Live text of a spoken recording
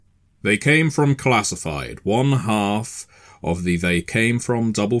They Came From Classified, one half of the They Came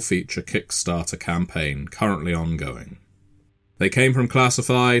From double feature Kickstarter campaign, currently ongoing. They Came From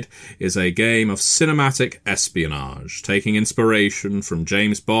Classified is a game of cinematic espionage, taking inspiration from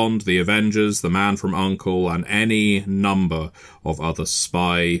James Bond, The Avengers, The Man from U.N.C.L.E., and any number of other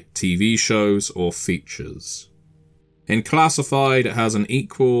spy TV shows or features. In Classified, it has an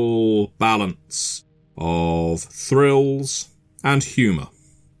equal balance of thrills and humour.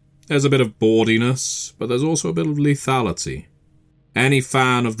 There's a bit of bawdiness, but there's also a bit of lethality. Any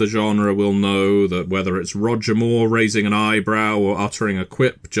fan of the genre will know that whether it's Roger Moore raising an eyebrow or uttering a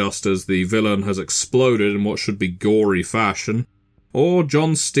quip just as the villain has exploded in what should be gory fashion, or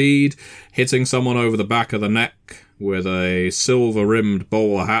John Steed hitting someone over the back of the neck with a silver-rimmed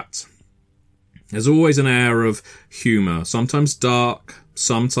bowler hat, there's always an air of humour, sometimes dark,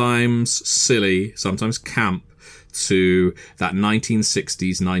 sometimes silly, sometimes camp, to that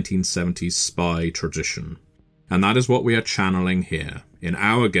 1960s, 1970s spy tradition. And that is what we are channeling here, in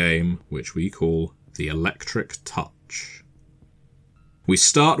our game, which we call The Electric Touch. We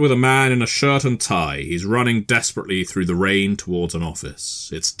start with a man in a shirt and tie. He's running desperately through the rain towards an office.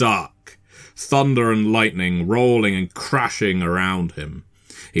 It's dark. Thunder and lightning rolling and crashing around him.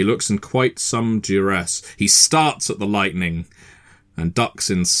 He looks in quite some duress. He starts at the lightning and ducks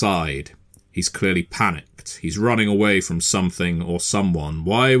inside. He's clearly panicked. He's running away from something or someone.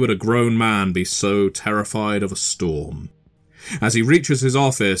 Why would a grown man be so terrified of a storm? As he reaches his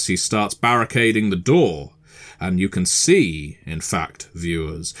office, he starts barricading the door. And you can see, in fact,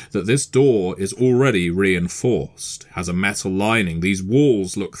 viewers, that this door is already reinforced. It has a metal lining. These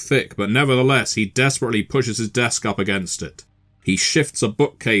walls look thick, but nevertheless, he desperately pushes his desk up against it. He shifts a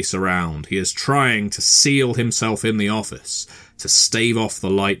bookcase around. He is trying to seal himself in the office, to stave off the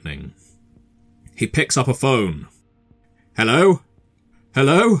lightning. He picks up a phone. Hello?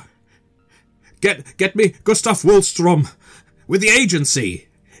 Hello? Get me Gustav Wallstrom with the agency.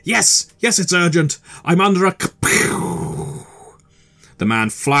 Yes, it's urgent. I'm under a... The man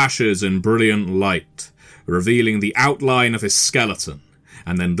flashes in brilliant light, revealing the outline of his skeleton,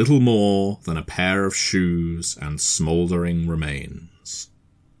 and then little more than a pair of shoes and smouldering remains.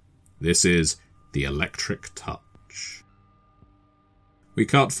 This is The Electric Touch. We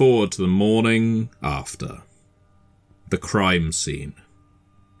cut forward to the morning after. The crime scene.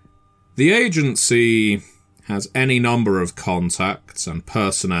 The agency has any number of contacts and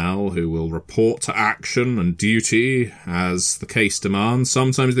personnel who will report to action and duty as the case demands.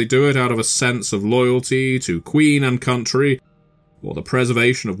 Sometimes they do it out of a sense of loyalty to Queen and country or the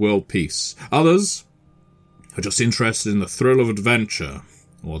preservation of world peace. Others are just interested in the thrill of adventure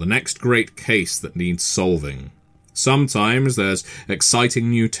or the next great case that needs solving. Sometimes there's exciting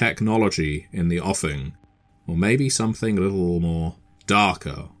new technology in the offing, or maybe something a little more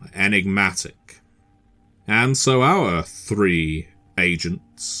darker, enigmatic. And so our three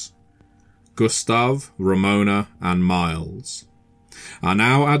agents, Gustav, Ramona, and Miles, are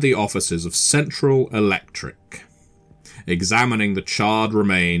now at the offices of Central Electric, examining the charred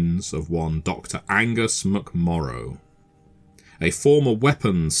remains of one Dr. Angus McMorrow, a former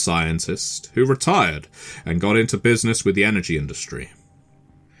weapons scientist who retired and got into business with the energy industry.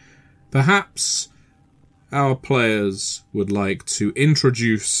 Perhaps our players would like to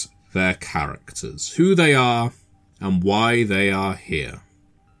introduce their characters, who they are, and why they are here.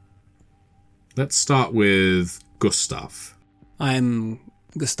 Let's start with Gustav. I'm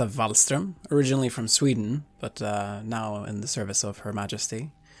Gustav Wallström, originally from Sweden, but now in the service of Her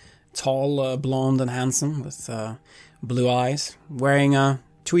Majesty. Tall, blonde and handsome, with blue eyes, wearing a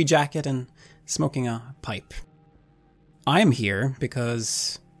tweed jacket and smoking a pipe. I am here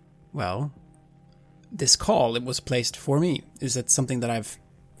because, well, this call, it was placed for me. Is it something that I've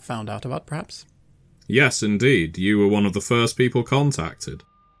found out about, perhaps? Yes, indeed. You were one of the first people contacted.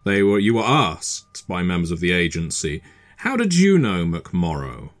 You were asked by members of the agency, how did you know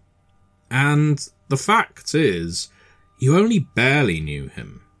McMorrow? And the fact is, you only barely knew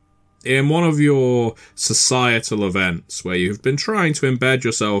him. In one of your societal events where you've been trying to embed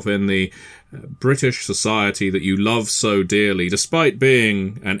yourself in the British society that you love so dearly, despite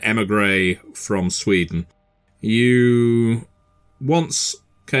being an émigré from Sweden, you once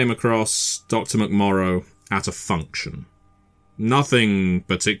came across Dr. McMorrow at a function. Nothing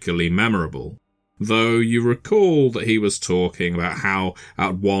particularly memorable, though you recall that he was talking about how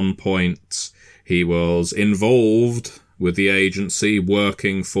at one point he was involved with the agency,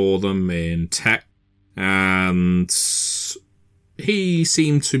 working for them in tech, and he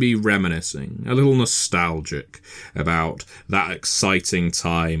seemed to be reminiscing, a little nostalgic about that exciting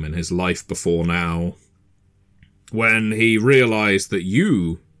time in his life before now, when he realised that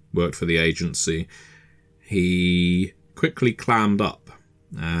you worked for the agency, he quickly clammed up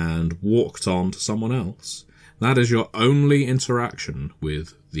and walked on to someone else. That is your only interaction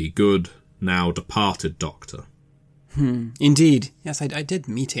with the good, now departed doctor. Indeed. Yes, I did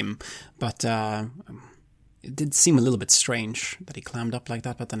meet him, but it did seem a little bit strange that he clammed up like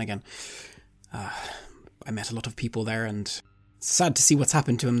that, but then again, I met a lot of people there, and it's sad to see what's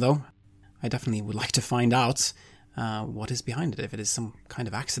happened to him, though. I definitely would like to find out what is behind it, if it is some kind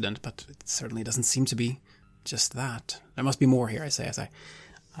of accident, but it certainly doesn't seem to be just that. There must be more here, I say, as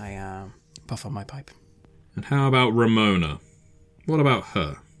I puff on my pipe. And how about Ramona? What about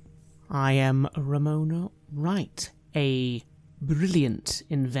her? I am Ramona Wright, a brilliant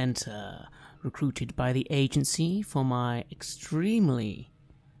inventor recruited by the agency for my extremely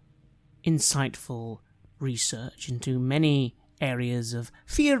insightful research into many areas of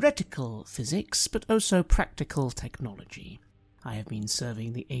theoretical physics, but also practical technology. I have been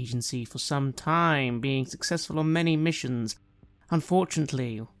serving the agency for some time, being successful on many missions.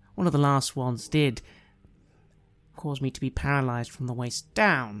 Unfortunately, one of the last ones did cause me to be paralyzed from the waist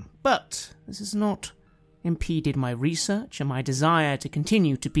down, but this has not impeded my research and my desire to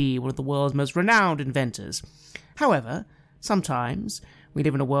continue to be one of the world's most renowned inventors. However, sometimes we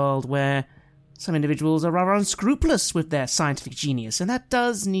live in a world where some individuals are rather unscrupulous with their scientific genius, and that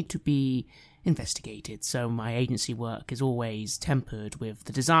does need to be investigated. So my agency work is always tempered with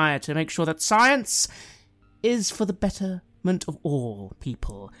the desire to make sure that science is for the betterment of all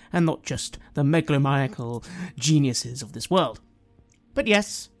people, and not just the megalomaniacal geniuses of this world. But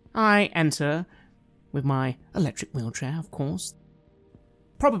yes, I enter with my electric wheelchair, of course.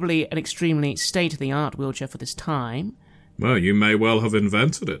 Probably an extremely state-of-the-art wheelchair for this time. Well, you may well have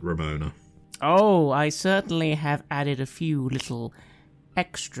invented it, Ramona. Oh, I certainly have added a few little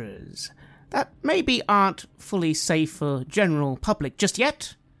extras that maybe aren't fully safe for general public just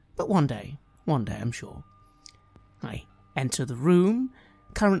yet, but one day I'm sure. I enter the room,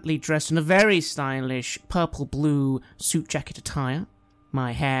 currently dressed in a very stylish purple-blue suit jacket attire.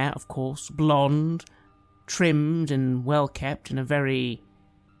 My hair, of course, blonde, trimmed and well-kept in a very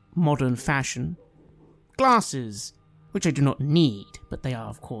modern fashion. Glasses, which I do not need, but they are,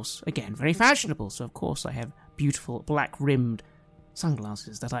 of course, again, very fashionable, so of course I have beautiful black-rimmed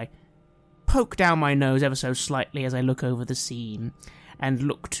sunglasses that I poke down my nose ever so slightly as I look over the scene and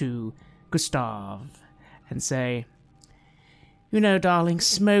look to Gustav and say, "You know, darling,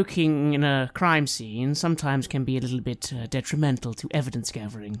 smoking in a crime scene sometimes can be a little bit detrimental to evidence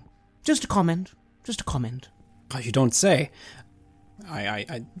gathering. Just a comment. Oh, you don't say.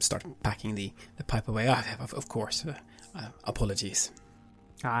 I start packing the pipe away. Of course. Apologies.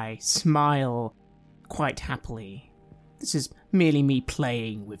 I smile quite happily. This is merely me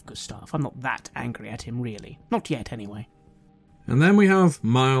playing with Gustav. I'm not that angry at him, really. Not yet, anyway. And then we have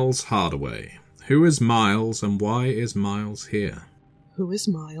Miles Hardaway. Who is Miles, and why is Miles here? Who is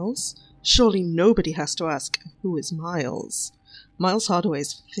Miles? Surely nobody has to ask, who is Miles? Miles Hardaway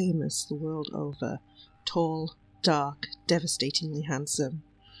is famous the world over. Tall, dark, devastatingly handsome.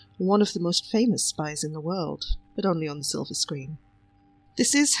 One of the most famous spies in the world, but only on the silver screen.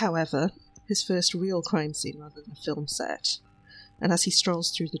 This is, however, his first real crime scene rather than a film set. And as he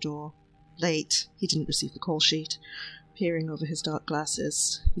strolls through the door, late, he didn't receive the call sheet, peering over his dark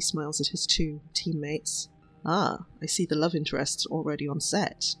glasses, he smiles at his two teammates. Ah, I see the love interest's already on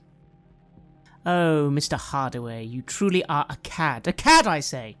set. Oh, Mr. Hardaway, you truly are a cad. A cad, I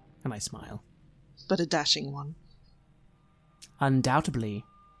say! And I smile. But a dashing one. Undoubtedly.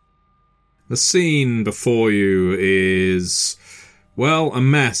 The scene before you is, well, a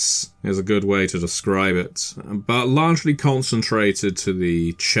mess is a good way to describe it, but largely concentrated to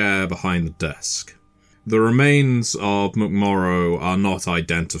the chair behind the desk. The remains of McMorrow are not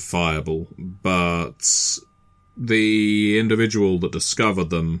identifiable, but the individual that discovered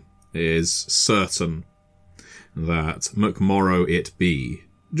them is certain that McMorrow it be.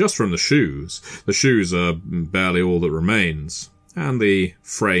 Just from the shoes. The shoes are barely all that remains, and the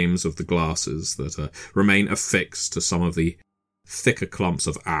frames of the glasses that remain affixed to some of the thicker clumps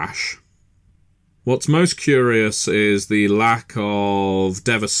of ash. What's most curious is the lack of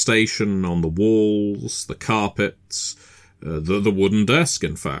devastation on the walls, the carpets, the wooden desk,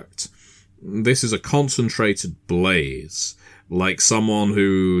 in fact. This is a concentrated blaze, like someone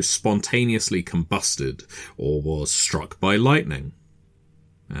who spontaneously combusted or was struck by lightning,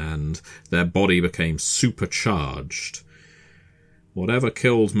 and their body became supercharged. Whatever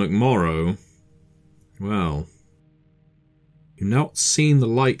killed McMorrow, well, you've not seen the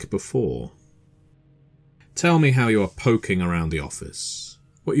like before. Tell me how you are poking around the office,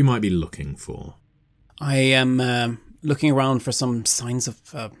 what you might be looking for. I am looking around for some signs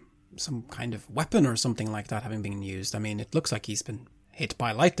of some kind of weapon or something like that having been used. I mean, it looks like he's been hit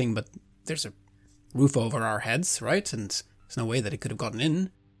by lightning, but there's a roof over our heads, right? And there's no way that it could have gotten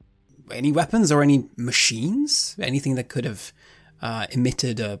in. Any weapons or any machines? Anything that could have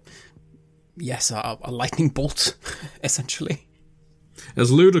emitted a lightning bolt, essentially?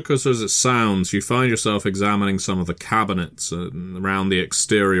 As ludicrous as it sounds, you find yourself examining some of the cabinets around the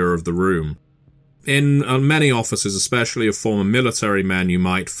exterior of the room. In many offices, especially of former military men, you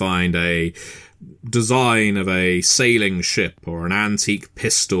might find a design of a sailing ship or an antique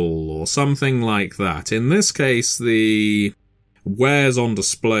pistol or something like that. In this case, the wares on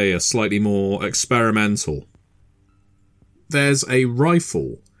display are slightly more experimental. There's a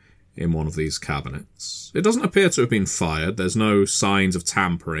rifle in one of these cabinets. It doesn't appear to have been fired. There's no signs of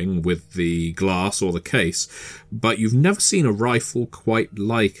tampering with the glass or the case, but you've never seen a rifle quite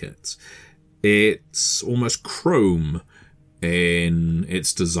like it. It's almost chrome in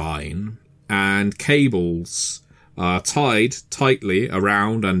its design, and cables are tied tightly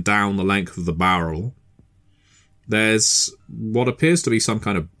around and down the length of the barrel. There's what appears to be some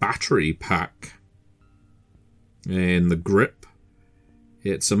kind of battery pack in the grip.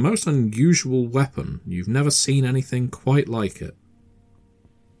 It's a most unusual weapon. You've never seen anything quite like it.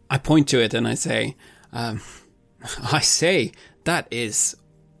 I point to it and I say, that is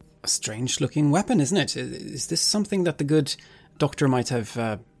a strange-looking weapon, isn't it? Is this something that the good doctor might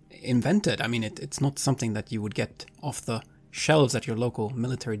have invented? I mean, it's not something that you would get off the shelves at your local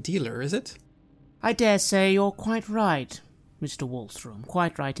military dealer, is it? I dare say you're quite right, Mr. Wallstrom.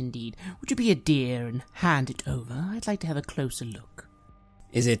 Quite right indeed. Would you be a dear and hand it over? I'd like to have a closer look.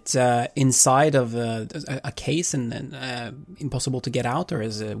 Is it inside of a case and impossible to get out, or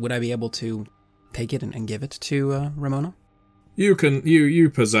would I be able to take it and give it to Ramona? You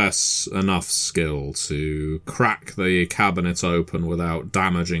possess enough skill to crack the cabinet open without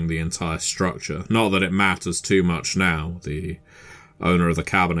damaging the entire structure. Not that it matters too much now. The owner of the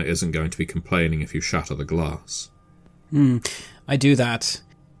cabinet isn't going to be complaining if you shatter the glass. I do that.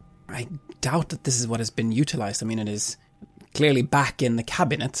 I doubt that this is what has been utilized. I mean, it is clearly back in the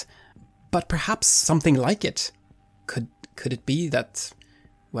cabinet, but perhaps something like it. Could it be that,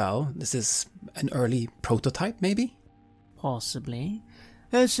 well, this is an early prototype, maybe? Possibly.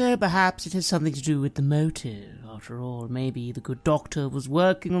 So perhaps it has something to do with the motive. After all, maybe the good doctor was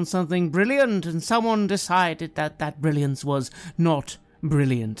working on something brilliant and someone decided that brilliance was not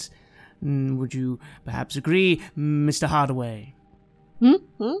brilliant. Would you perhaps agree, Mr. Hardaway?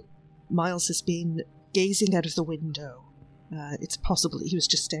 Miles has been gazing out of the window. It's possible that he was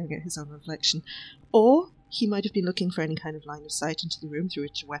just staring at his own reflection. Or he might have been looking for any kind of line of sight into the room through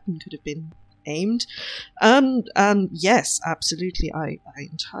which a weapon could have been aimed. Yes, absolutely. I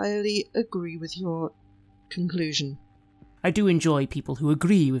entirely agree with your conclusion. I do enjoy people who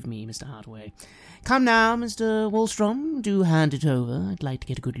agree with me, Mr. Hardaway. Come now, Mr. Wallstrom, do hand it over. I'd like to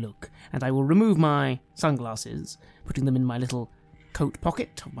get a good look. And I will remove my sunglasses, putting them in my little coat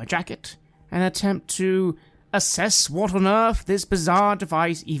pocket of my jacket, and attempt to assess what on earth this bizarre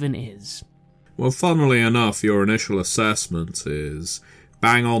device even is. Well, funnily enough, your initial assessment is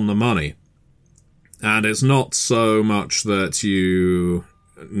bang on the money. And it's not so much that you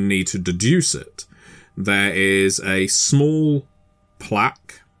need to deduce it. There is a small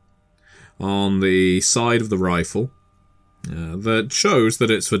plaque on the side of the rifle that shows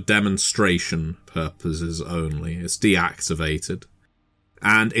that it's for demonstration purposes only. It's deactivated.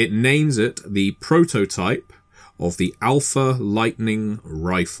 And it names it the prototype of the Alpha Lightning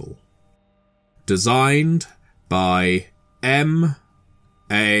Rifle. Designed by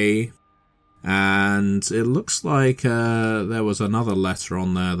M.A. And it looks like there was another letter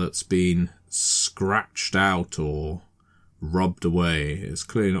on there that's been scratched out or rubbed away. It's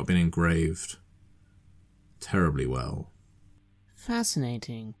clearly not been engraved terribly well.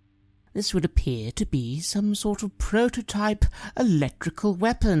 Fascinating. This would appear to be some sort of prototype electrical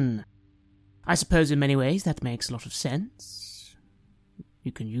weapon. I suppose in many ways that makes a lot of sense.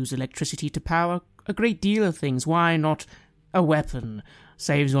 You can use electricity to power a great deal of things. Why not a weapon?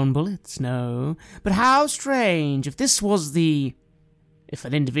 Saves on bullets, no. But how strange if this was if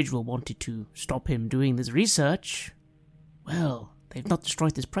an individual wanted to stop him doing this research. Well, they've not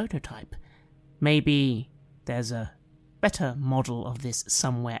destroyed this prototype. Maybe there's a better model of this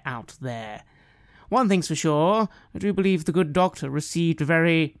somewhere out there. One thing's for sure, I do believe the good doctor received a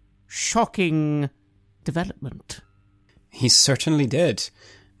very shocking development. He certainly did.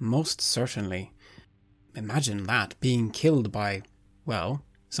 Most certainly. Imagine that, being killed by, well,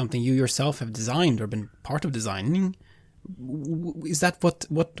 something you yourself have designed or been part of designing. Is that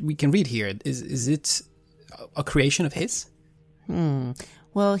what we can read here? Is it a creation of his?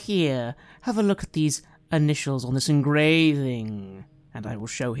 Well, here, have a look at these initials on this engraving. And I will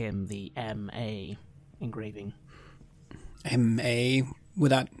show him the M.A. engraving. M.A.,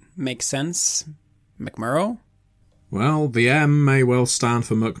 would that make sense? McMurrow? Well, the M may well stand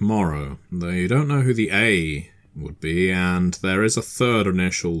for McMorrow. They don't know who the A would be, and there is a third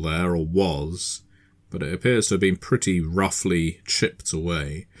initial there, or was, but it appears to have been pretty roughly chipped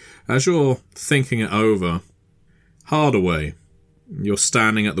away. As you're thinking it over, Hardaway, you're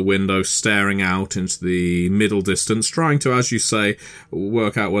standing at the window, staring out into the middle distance, trying to, as you say,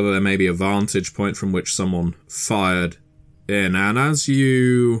 work out whether there may be a vantage point from which someone fired in. And as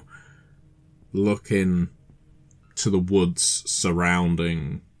you look in to the woods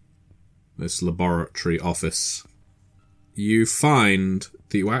surrounding this laboratory office, you find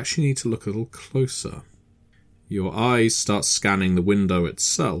that you actually need to look a little closer. Your eyes start scanning the window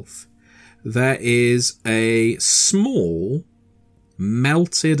itself. There is a small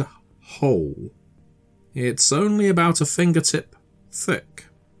melted hole. It's only about a fingertip thick.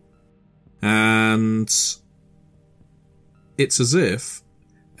 And it's as if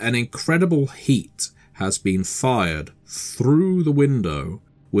an incredible heat has been fired through the window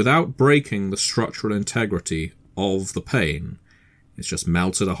without breaking the structural integrity of the pane. It's just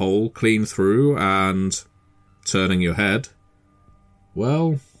melted a hole clean through, and turning your head,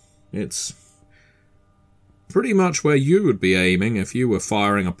 well, it's pretty much where you would be aiming if you were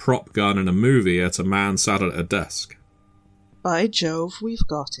firing a prop gun in a movie at a man sat at a desk. By Jove, we've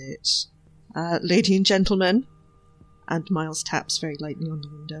got it. Lady and gentlemen. And Miles taps very lightly on the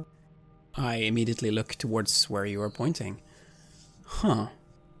window. I immediately look towards where you are pointing. Huh.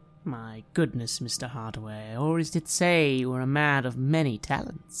 My goodness, Mr. Hardaway, or is it say you are a man of many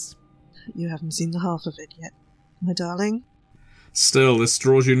talents? You haven't seen the half of it yet, my darling. Still, this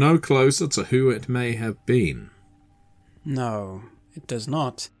draws you no closer to who it may have been. No, it does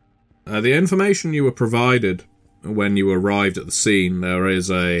not. The information you were provided when you arrived at the scene, there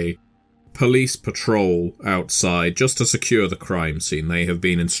is a police patrol outside just to secure the crime scene. They have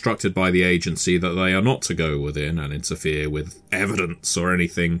been instructed by the agency that they are not to go within and interfere with evidence or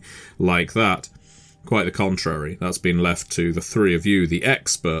anything like that. Quite the contrary. That's been left to the three of you, the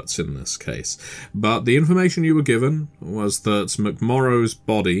experts in this case. But the information you were given was that McMorrow's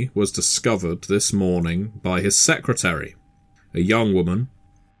body was discovered this morning by his secretary, a young woman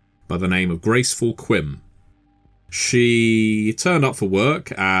by the name of Graceful Quim. She turned up for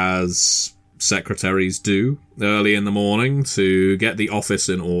work, as secretaries do, early in the morning to get the office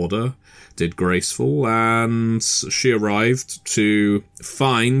in order, did Graceful, and she arrived to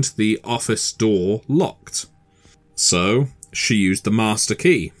find the office door locked. So she used the master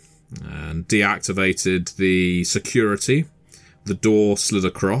key and deactivated the security. The door slid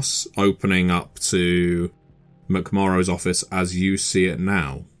across, opening up to McMorrow's office as you see it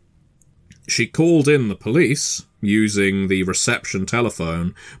now. She called in the police using the reception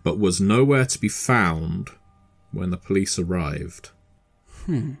telephone, but was nowhere to be found when the police arrived.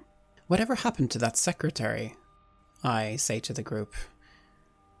 Whatever happened to that secretary? I say to the group.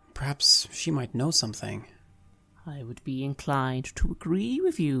 Perhaps she might know something. I would be inclined to agree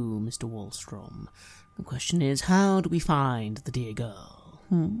with you, Mr. Wallstrom. The question is, how do we find the dear girl?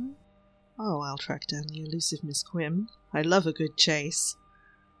 Oh, I'll track down the elusive Miss Quim. I love a good chase.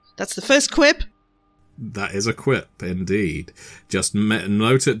 That's the first quip! That is a quip, indeed. Just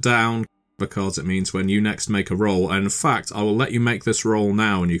note it down, because it means when you next make a roll, and in fact, I will let you make this roll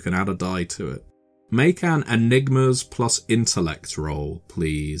now and you can add a die to it. Make an Enigmas plus Intellect roll,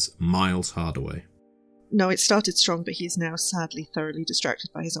 please, Miles Hardaway. No, it started strong, but he is now sadly thoroughly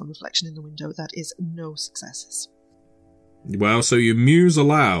distracted by his own reflection in the window. That is no successes. Well, so you muse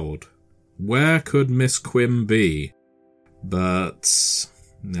aloud. Where could Miss Quim be? But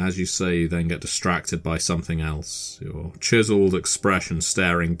as you say, you then get distracted by something else. Your chiseled expression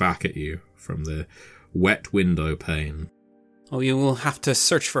staring back at you from the wet window pane. Oh, you will have to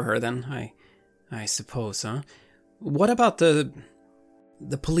search for her then, I suppose, huh? What about the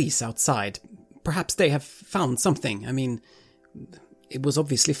police outside? Perhaps they have found something. I mean, it was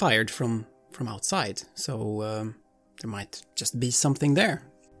obviously fired from outside, so there might just be something there.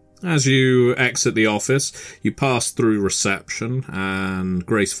 As you exit the office, you pass through reception and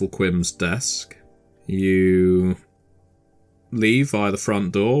Graceful Quim's desk. You leave via the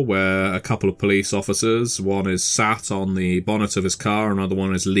front door, where a couple of police officers, one is sat on the bonnet of his car, another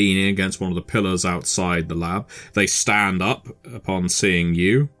one is leaning against one of the pillars outside the lab. They stand up upon seeing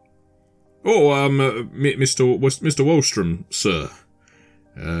you. Oh, Mr. Wallstrom, sir.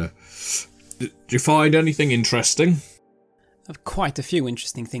 Did you find anything interesting? Quite a few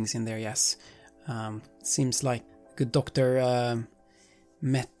interesting things in there, yes. Seems like good doctor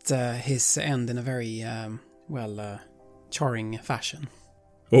met his end in a very, charring fashion.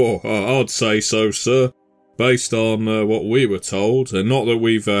 Oh, I'd say so, sir. Based on what we were told, and not that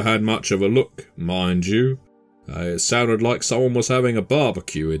we've had much of a look, mind you. It sounded like someone was having a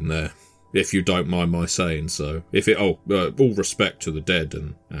barbecue in there, if you don't mind my saying so. All respect to the dead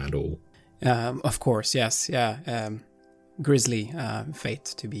and all. Of course, yes, yeah. Grisly fate,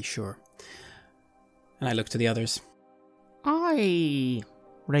 to be sure. And I look to the others. I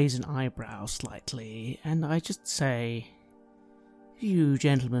raise an eyebrow slightly, and I just say, if you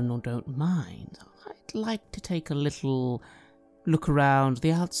gentlemen don't mind, I'd like to take a little look around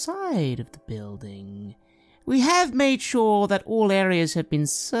the outside of the building. We have made sure that all areas have been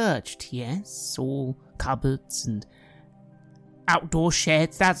searched, yes? All cupboards and outdoor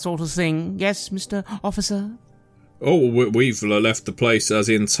sheds, that sort of thing. Yes, Mr. Officer? Oh, we've left the place as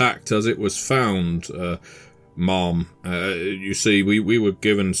intact as it was found, ma'am. You see, we were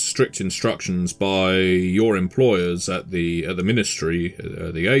given strict instructions by your employers at the ministry,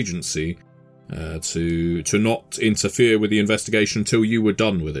 the agency, to not interfere with the investigation until you were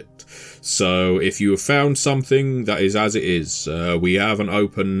done with it. So if you have found something, that is as it is. We haven't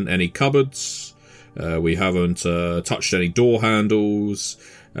opened any cupboards. We haven't touched any door handles.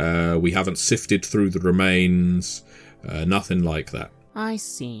 We haven't sifted through the remains. Nothing like that. I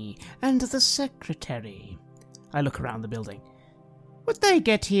see. And the secretary? I look around the building. Would they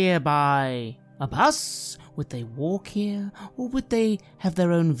get here by a bus? Would they walk here? Or would they have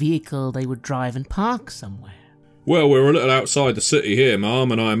their own vehicle they would drive and park somewhere? Well, we're a little outside the city here,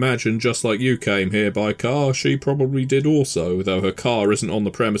 ma'am, and I imagine just like you came here by car, she probably did also, though her car isn't on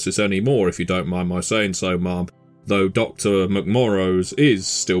the premises anymore, if you don't mind my saying so, ma'am. Though Dr. McMorrow's is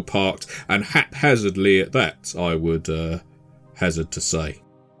still parked, and haphazardly at that, I would hazard to say.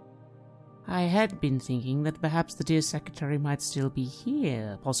 I had been thinking that perhaps the dear secretary might still be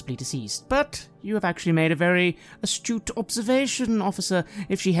here, possibly deceased, but you have actually made a very astute observation, officer.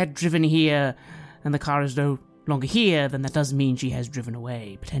 If she had driven here, and the car is no longer here, then that does mean she has driven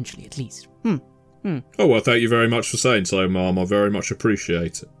away, potentially at least. Oh, well, thank you very much for saying so, ma'am. I very much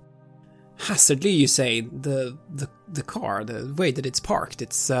appreciate it. Hazardly, you say, the car, the way that it's parked,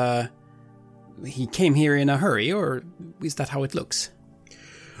 it's, he came here in a hurry, or is that how it looks?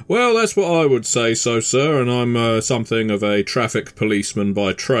 Well, that's what I would say so, sir, and I'm something of a traffic policeman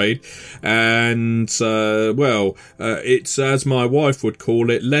by trade, and, it's, as my wife would call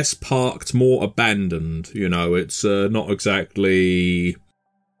it, less parked, more abandoned. You know, it's not exactly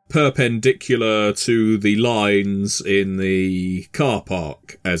perpendicular to the lines in the car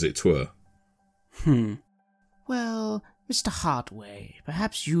park, as it were. Well, Mr. Hardway,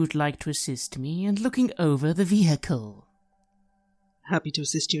 perhaps you'd like to assist me in looking over the vehicle. Happy to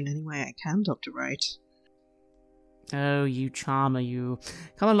assist you in any way I can, Dr. Wright. Oh, you charmer, you.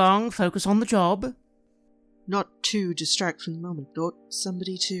 Come along, focus on the job. Not to distract from the moment, thought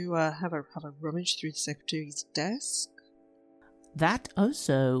somebody to have a rummage through the secretary's desk? That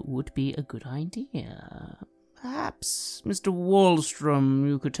also would be a good idea. Perhaps, Mr. Wallstrom,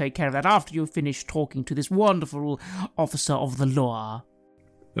 you could take care of that after you've finished talking to this wonderful officer of the law.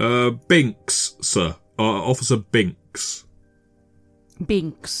 Binks, sir. Officer Binks.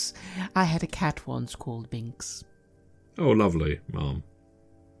 Binks. I had a cat once called Binks. Oh, lovely, ma'am.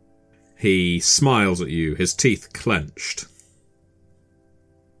 He smiles at you, his teeth clenched.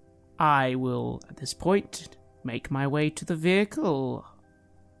 I will, at this point, make my way to the vehicle.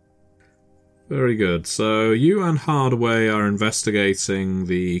 Very good. So you and Hardaway are investigating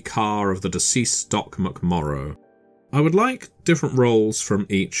the car of the deceased Doc McMorrow. I would like different roles from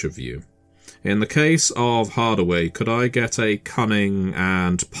each of you. In the case of Hardaway, could I get a cunning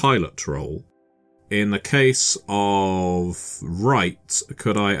and pilot roll? In the case of Wright,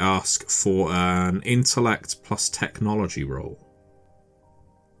 could I ask for an intellect plus technology roll?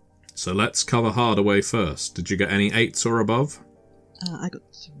 So let's cover Hardaway first. Did you get any 8s or above? I got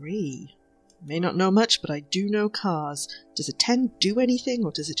 3. May not know much, but I do know cars. Does a 10 do anything,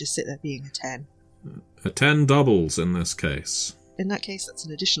 or does it just sit there being a 10? A 10 doubles in this case. In that case, that's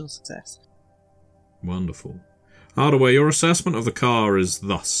an additional success. Wonderful. Hardaway, your assessment of the car is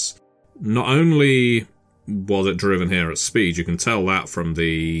thus. Not only was it driven here at speed, you can tell that from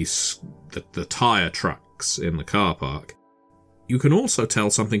the tyre tracks in the car park. You can also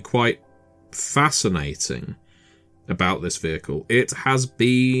tell something quite fascinating about this vehicle. It has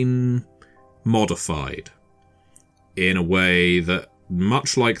been modified in a way that,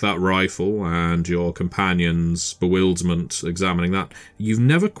 much like that rifle and your companion's bewilderment examining that, you've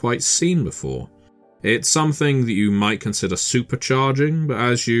never quite seen before. It's something that you might consider supercharging, but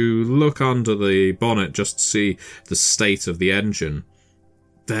as you look under the bonnet just to see the state of the engine,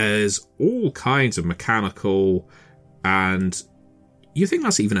 there's all kinds of mechanical, and you think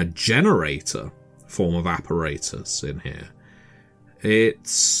that's even a generator form of apparatus in here.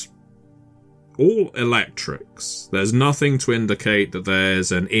 It's all electrics. There's nothing to indicate that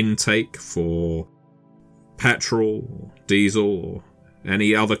there's an intake for petrol, or diesel, or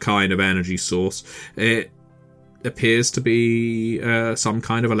any other kind of energy source. It appears to be some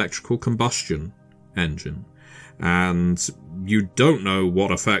kind of electrical combustion engine. And you don't know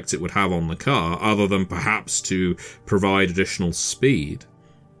what effect it would have on the car, other than perhaps to provide additional speed.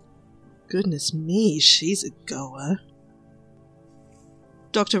 Goodness me, she's a goer.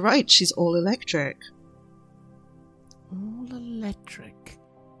 Dr. Wright, she's all electric. All electric?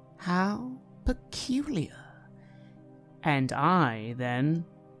 How peculiar. And I, then,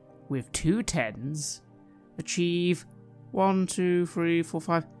 with 2 10s, achieve 1, 2, 3, 4,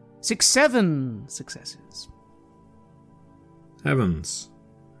 5, 6, 7 successes. Heavens.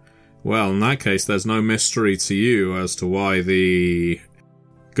 Well, in that case, there's no mystery to you as to why the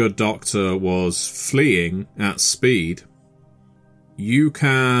good doctor was fleeing at speed. You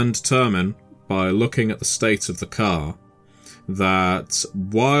can determine, by looking at the state of the car, that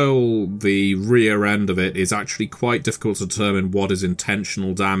while the rear end of it is actually quite difficult to determine what is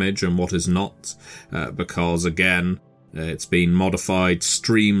intentional damage and what is not, because, again, it's been modified,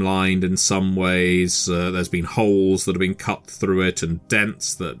 streamlined in some ways. There's been holes that have been cut through it and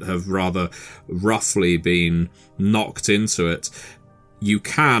dents that have rather roughly been knocked into it. You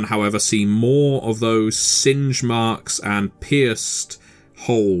can, however, see more of those singe marks and pierced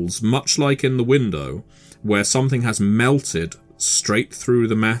holes, much like in the window, where something has melted straight through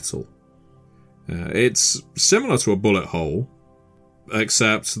the metal. It's similar to a bullet hole,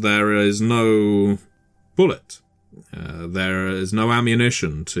 except there is no bullet. There is no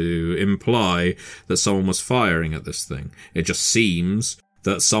ammunition to imply that someone was firing at this thing. It just seems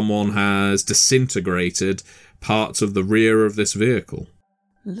that someone has disintegrated parts of the rear of this vehicle.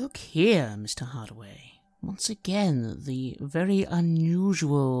 Look here, Mr. Hardaway. Once again, the very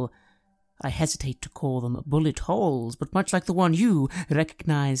unusual, I hesitate to call them bullet holes, but much like the one you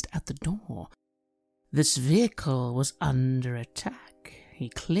recognized at the door. This vehicle was under attack. He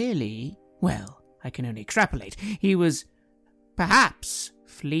clearly, well, I can only extrapolate. He was perhaps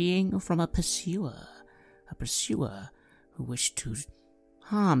fleeing from a pursuer who wished to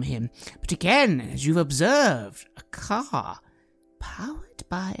harm him. But again, as you've observed, a car powered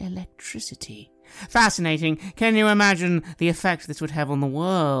by electricity. Fascinating. Can you imagine the effect this would have on the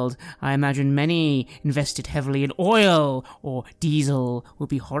world? I imagine many invested heavily in oil or diesel would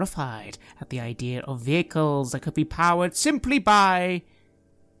be horrified at the idea of vehicles that could be powered simply by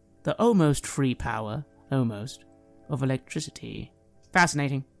the almost free power, of electricity.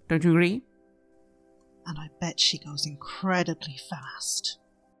 Fascinating. Don't you agree? And I bet she goes incredibly fast.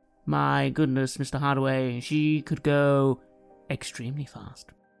 My goodness, Mr. Hardaway, she could go extremely fast.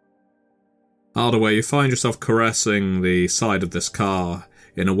 Hardaway, you find yourself caressing the side of this car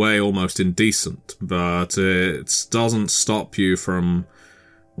in a way almost indecent, but it doesn't stop you from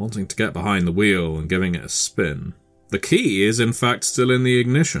wanting to get behind the wheel and giving it a spin. The key is, in fact, still in the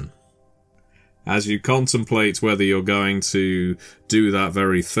ignition. As you contemplate whether you're going to do that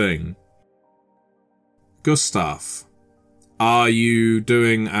very thing, Gustav, are you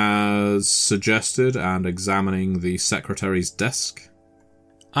doing as suggested and examining the secretary's desk?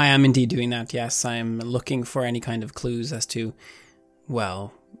 I am indeed doing that, yes. I am looking for any kind of clues as to,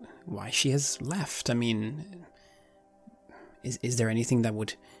 well, why she has left. I mean, is there anything that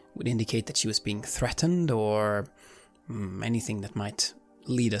would indicate that she was being threatened, or anything that might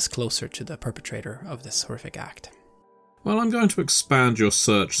lead us closer to the perpetrator of this horrific act? Well, I'm going to expand your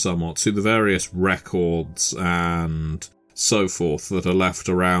search somewhat to the various records and so forth that are left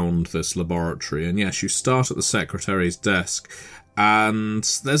around this laboratory. And yes, you start at the secretary's desk, and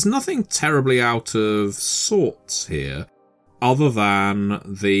there's nothing terribly out of sorts here, other than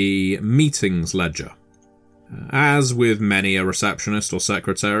the meetings ledger. As with many a receptionist or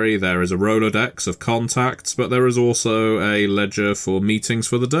secretary, there is a Rolodex of contacts, but there is also a ledger for meetings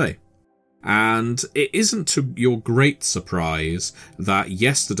for the day. And it isn't to your great surprise that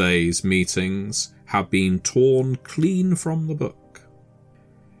yesterday's meetings have been torn clean from the book.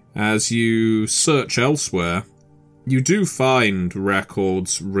 As you search elsewhere, you do find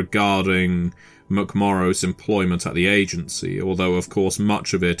records regarding McMorrow's employment at the agency, although of course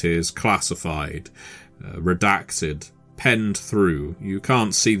much of it is classified, redacted, penned through. You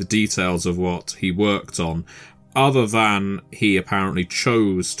can't see the details of what he worked on, other than he apparently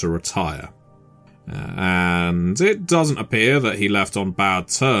chose to retire. And it doesn't appear that he left on bad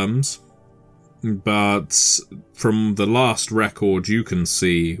terms, but from the last record you can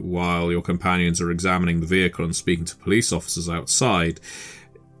see while your companions are examining the vehicle and speaking to police officers outside,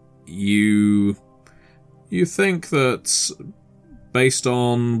 you think that, based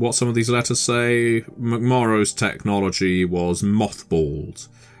on what some of these letters say, McMorrow's technology was mothballed,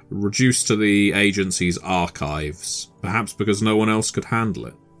 reduced to the agency's archives, perhaps because no one else could handle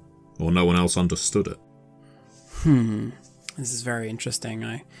it, or no one else understood it. This is very interesting.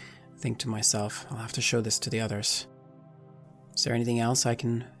 I think to myself, I'll have to show this to the others. Is there anything else I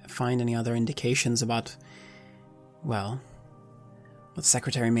can find, any other indications about, well, what the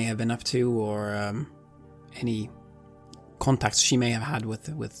secretary may have been up to, or any contacts she may have had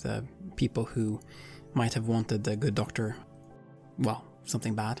with people who might have wanted the good doctor, well,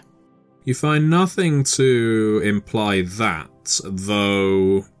 something bad? You find nothing to imply that,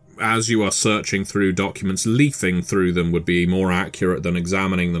 though as you are searching through documents, leafing through them would be more accurate than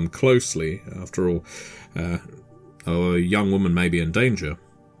examining them closely. After all, a young woman may be in danger.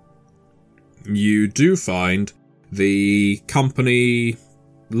 You do find the company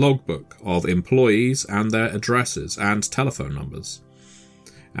logbook of employees and their addresses and telephone numbers.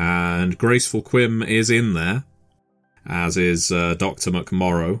 And Graceful Quim is in there, as is Dr.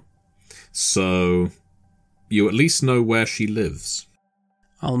 McMorrow. So you at least know where she lives.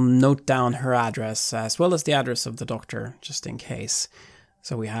 I'll note down her address as well as the address of the doctor, just in case.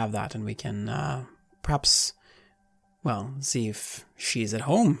 So we have that and we can perhaps, well, see if she's at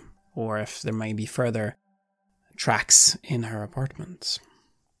home or if there may be further tracks in her apartment.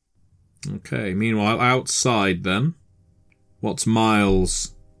 Okay, meanwhile, outside then, what's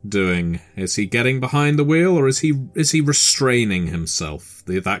Miles doing? Is he getting behind the wheel, or is he restraining himself?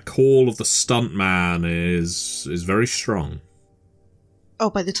 That call of the stuntman is very strong. Oh,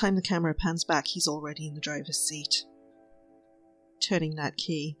 by the time the camera pans back, he's already in the driver's seat, turning that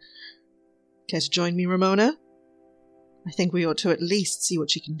key. Care to join me, Ramona? I think we ought to at least see what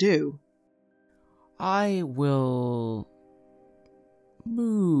she can do. I will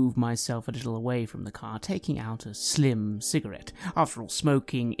move myself a little away from the car, taking out a slim cigarette. After all,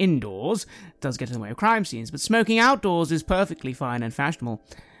 smoking indoors does get in the way of crime scenes, but smoking outdoors is perfectly fine and fashionable.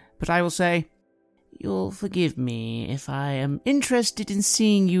 But I will say, you'll forgive me if I am interested in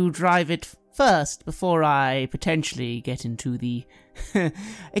seeing you drive it first before I potentially get into the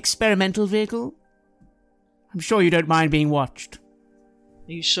experimental vehicle. I'm sure you don't mind being watched.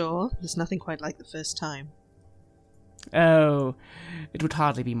 Are you sure? There's nothing quite like the first time. Oh, it would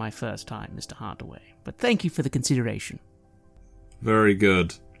hardly be my first time, Mr. Hardaway, but thank you for the consideration. Very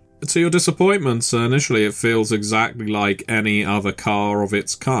good. To your disappointment, initially it feels exactly like any other car of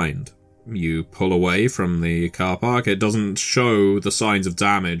its kind. You pull away from the car park. It doesn't show the signs of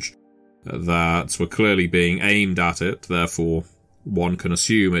damage that were clearly being aimed at it, therefore one can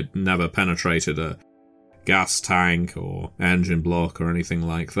assume it never penetrated a gas tank or engine block or anything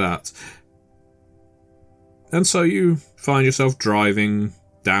like that. And so you find yourself driving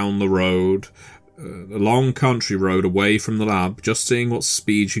down the road, a long country road away from the lab, just seeing what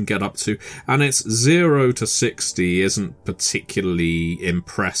speed you can get up to. And it's 0 to 60 isn't particularly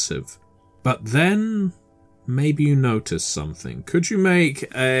impressive. But then maybe you notice something. Could you make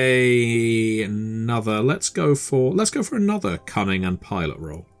another? Let's go for another cunning and pilot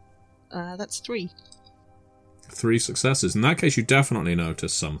roll. That's 3. 3 successes. In that case, you definitely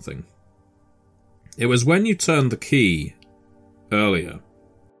notice something. It was when you turned the key earlier.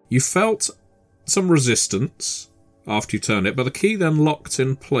 You felt some resistance after you turned it, but the key then locked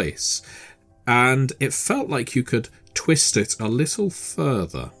in place, and it felt like you could twist it a little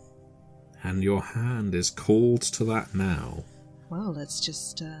further. And your hand is called to that now. Well, let's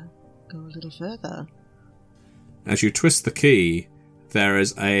just go a little further. As you twist the key, there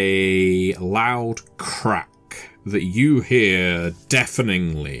is a loud crack that you hear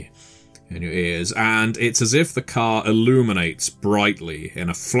deafeningly in your ears, and it's as if the car illuminates brightly in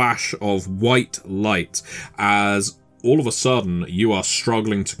a flash of white light as all of a sudden you are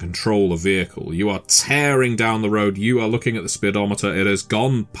struggling to control the vehicle. You are tearing down the road. You are looking at the speedometer. It has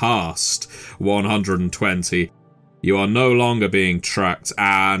gone past 120. You are no longer being tracked,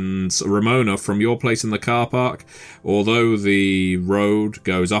 and Ramona, from your place in the car park, although the road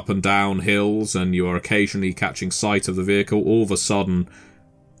goes up and down hills and you are occasionally catching sight of the vehicle, all of a sudden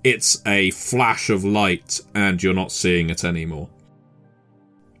it's a flash of light and you're not seeing it anymore.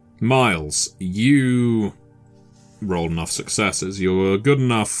 Miles, you rolled enough successes. You're a good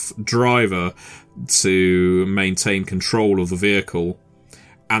enough driver to maintain control of the vehicle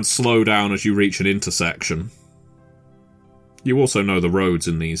and slow down as you reach an intersection. You also know the roads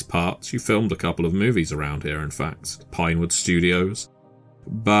in these parts. You filmed a couple of movies around here, in fact. Pinewood Studios.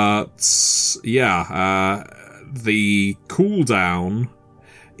 But, yeah, the cooldown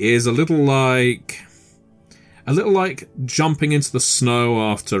is a little like jumping into the snow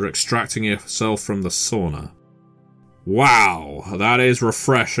after extracting yourself from the sauna. Wow, that is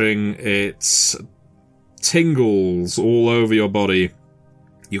refreshing. It's tingles all over your body.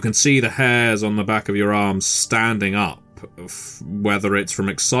 You can see the hairs on the back of your arms standing up, whether it's from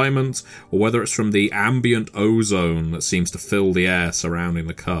excitement or whether it's from the ambient ozone that seems to fill the air surrounding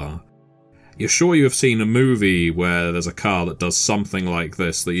the car. You're sure you have seen a movie where there's a car that does something like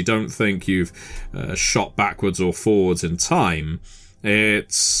this, that you don't think you've shot backwards or forwards in time.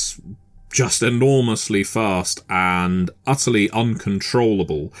 It's just enormously fast and utterly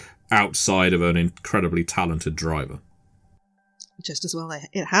uncontrollable outside of an incredibly talented driver. Just as well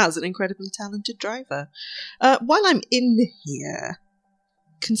it has an incredibly talented driver. While I'm in here,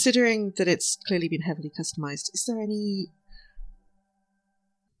 considering that it's clearly been heavily customized, is there any...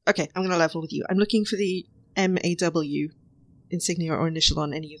 Okay, I'm going to level with you. I'm looking for the MAW insignia or initial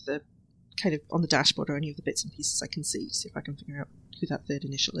on any of the, kind of on the dashboard or any of the bits and pieces I can see if I can figure out who that third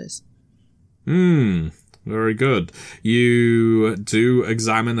initial is. Very good. You do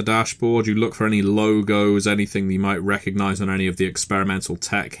examine the dashboard, you look for any logos, anything that you might recognise on any of the experimental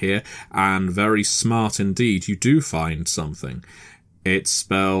tech here, and very smart indeed, you do find something. It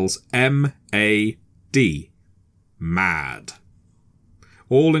spells M-A-D. Mad.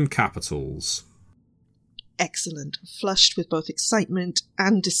 All in capitals. Excellent. Flushed with both excitement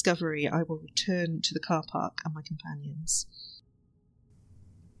and discovery, I will return to the car park and my companions.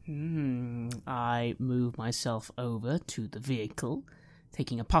 I move myself over to the vehicle,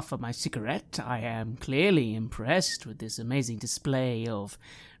 taking a puff of my cigarette. I am clearly impressed with this amazing display of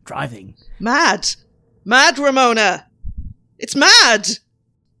driving. Mad! Mad, Ramona! It's mad!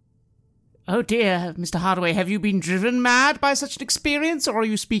 Oh dear, Mr. Hardaway, have you been driven mad by such an experience, or are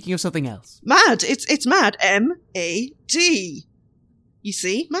you speaking of something else? Mad! It's mad! M-A-D! You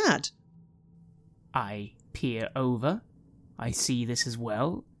see? Mad. I peer over. I see this as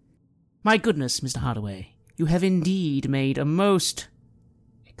well. My goodness, Mr. Hardaway, you have indeed made a most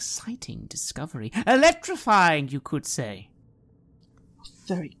exciting discovery. Electrifying, you could say.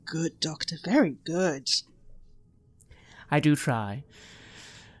 Very good, Doctor, very good. I do try.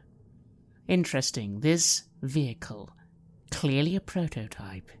 Interesting. This vehicle, clearly a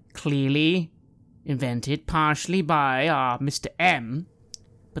prototype, clearly invented partially by our Mr. M,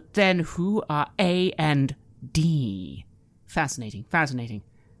 but then who are A and D? Fascinating, fascinating.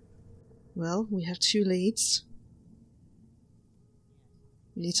 Well, we have two leads.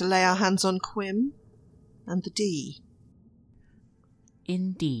 We need to lay our hands on Quim and the D.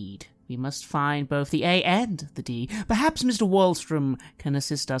 Indeed. We must find both the A and the D. Perhaps Mr. Wallstrom can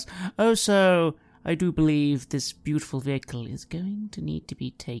assist us. Also, I do believe this beautiful vehicle is going to need to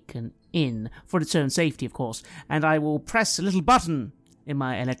be taken in, for its own safety, of course, and I will press a little button in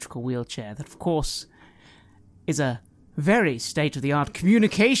my electrical wheelchair that, of course, is a very state-of-the-art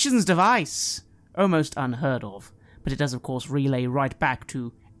communications device. Almost unheard of. But it does, of course, relay right back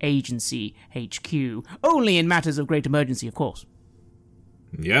to Agency HQ. Only in matters of great emergency, of course.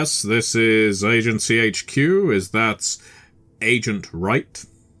 Yes, this is Agency HQ. Is that Agent Wright?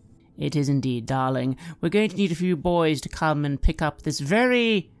 It is indeed, darling. We're going to need a few boys to come and pick up this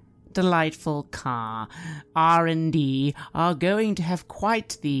very delightful car. R&D are going to have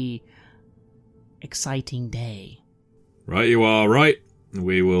quite the exciting day. Right you are, right.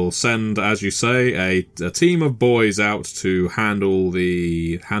 We will send, as you say, a team of boys out to handle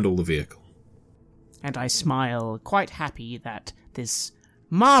the vehicle. And I smile, quite happy that this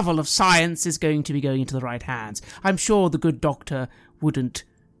marvel of science is going to be going into the right hands. I'm sure the good doctor wouldn't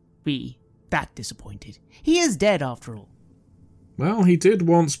be that disappointed. He is dead, after all. Well, he did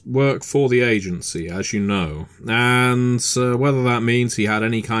once work for the agency, as you know, and whether that means he had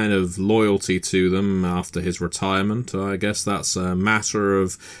any kind of loyalty to them after his retirement, I guess that's a matter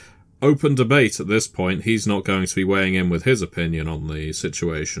of open debate at this point. He's not going to be weighing in with his opinion on the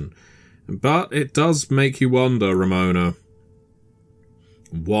situation. But it does make you wonder, Ramona,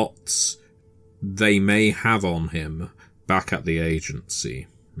 what they may have on him back at the agency.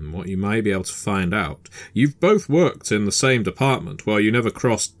 And what you may be able to find out. You've both worked in the same department. While you never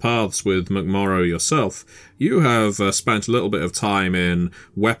crossed paths with McMorrow yourself, you have spent a little bit of time in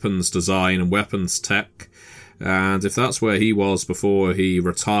weapons design and weapons tech. And if that's where he was before he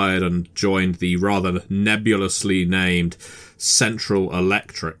retired and joined the rather nebulously named Central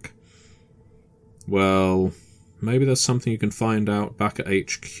Electric, well, maybe there's something you can find out back at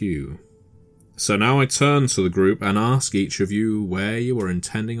HQ. So now I turn to the group and ask each of you where you are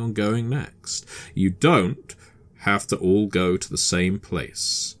intending on going next. You don't have to all go to the same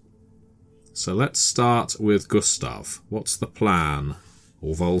place. So let's start with Gustav. What's the plan?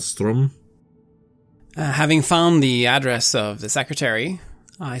 Or Wallström? Having found the address of the secretary,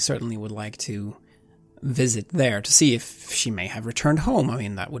 I certainly would like to visit there to see if she may have returned home. I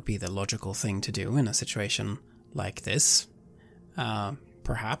mean, that would be the logical thing to do in a situation like this.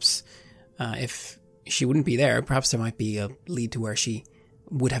 Perhaps. If she wouldn't be there, perhaps there might be a lead to where she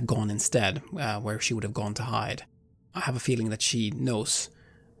would have gone instead, where she would have gone to hide. I have a feeling that she knows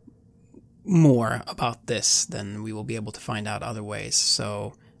more about this than we will be able to find out other ways.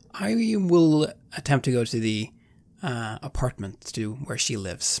 So I will attempt to go to the apartment to where she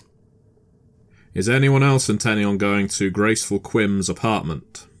lives. Is anyone else intending on going to Graceful Quim's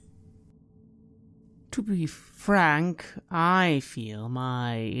apartment? To be frank, I feel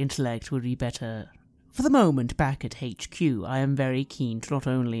my intellect would be better for the moment back at HQ. I am very keen to not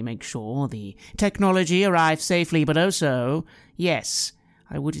only make sure the technology arrives safely, but also, yes,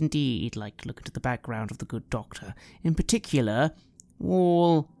 I would indeed like to look into the background of the good doctor. In particular,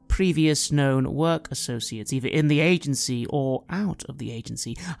 all previous known work associates, either in the agency or out of the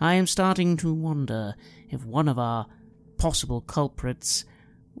agency. I am starting to wonder if one of our possible culprits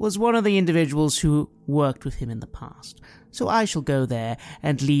was one of the individuals who worked with him in the past. So I shall go there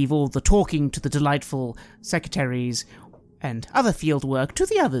and leave all the talking to the delightful secretaries and other field work to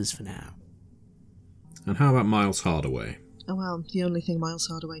the others for now. And how about Miles Hardaway? Oh well, the only thing Miles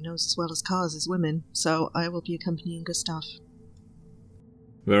Hardaway knows as well as cars is women, so I will be accompanying Gustav.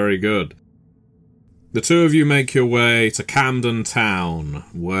 Very good. The two of you make your way to Camden Town,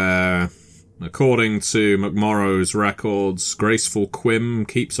 where, according to McMorrow's records, Graceful Quim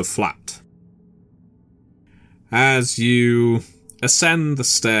keeps a flat. As you ascend the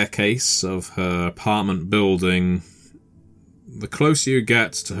staircase of her apartment building, the closer you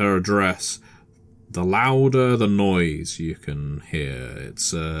get to her address, the louder the noise you can hear.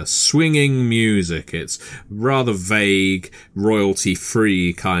 It's swinging music. It's rather vague,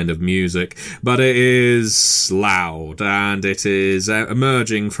 royalty-free kind of music, but it is loud, and it is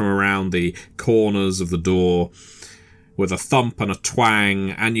emerging from around the corners of the door with a thump and a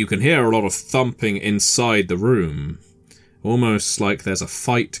twang, and you can hear a lot of thumping inside the room, almost like there's a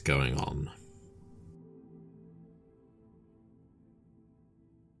fight going on.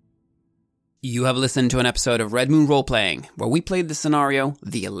 You have listened to an episode of Red Moon Roleplaying, where we played the scenario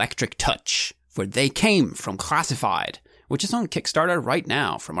The Electric Touch, for They Came from Classified, which is on Kickstarter right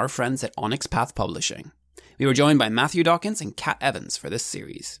now from our friends at Onyx Path Publishing. We were joined by Matthew Dawkins and Kat Evans for this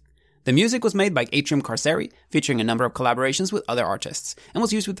series. The music was made by Atrium Carceri, featuring a number of collaborations with other artists, and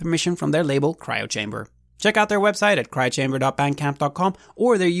was used with permission from their label Cryo Chamber. Check out their website at cryochamber.bandcamp.com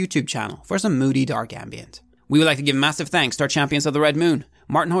or their YouTube channel for some moody dark ambient. We would like to give massive thanks to our champions of the Red Moon,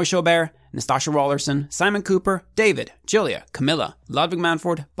 Martin Hoy-Schaubert, Nastasia Rollerson, Simon Cooper, David, Julia, Camilla, Ludwig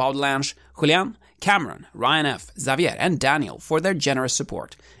Manford, Bob Delange, Julian, Cameron, Ryan F., Xavier, and Daniel for their generous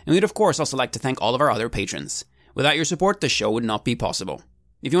support. And we'd of course also like to thank all of our other patrons. Without your support, the show would not be possible.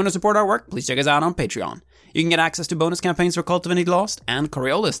 If you want to support our work, please check us out on Patreon. You can get access to bonus campaigns for Cult of Indeed Lost and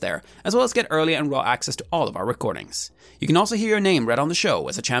Coriolis there, as well as get early and raw access to all of our recordings. You can also hear your name read on the show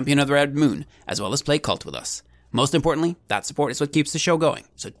as a champion of the Red Moon, as well as play Cult with us. Most importantly, that support is what keeps the show going,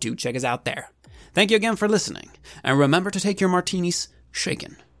 so do check us out there. Thank you again for listening, and remember to take your martinis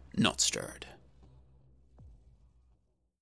shaken, not stirred.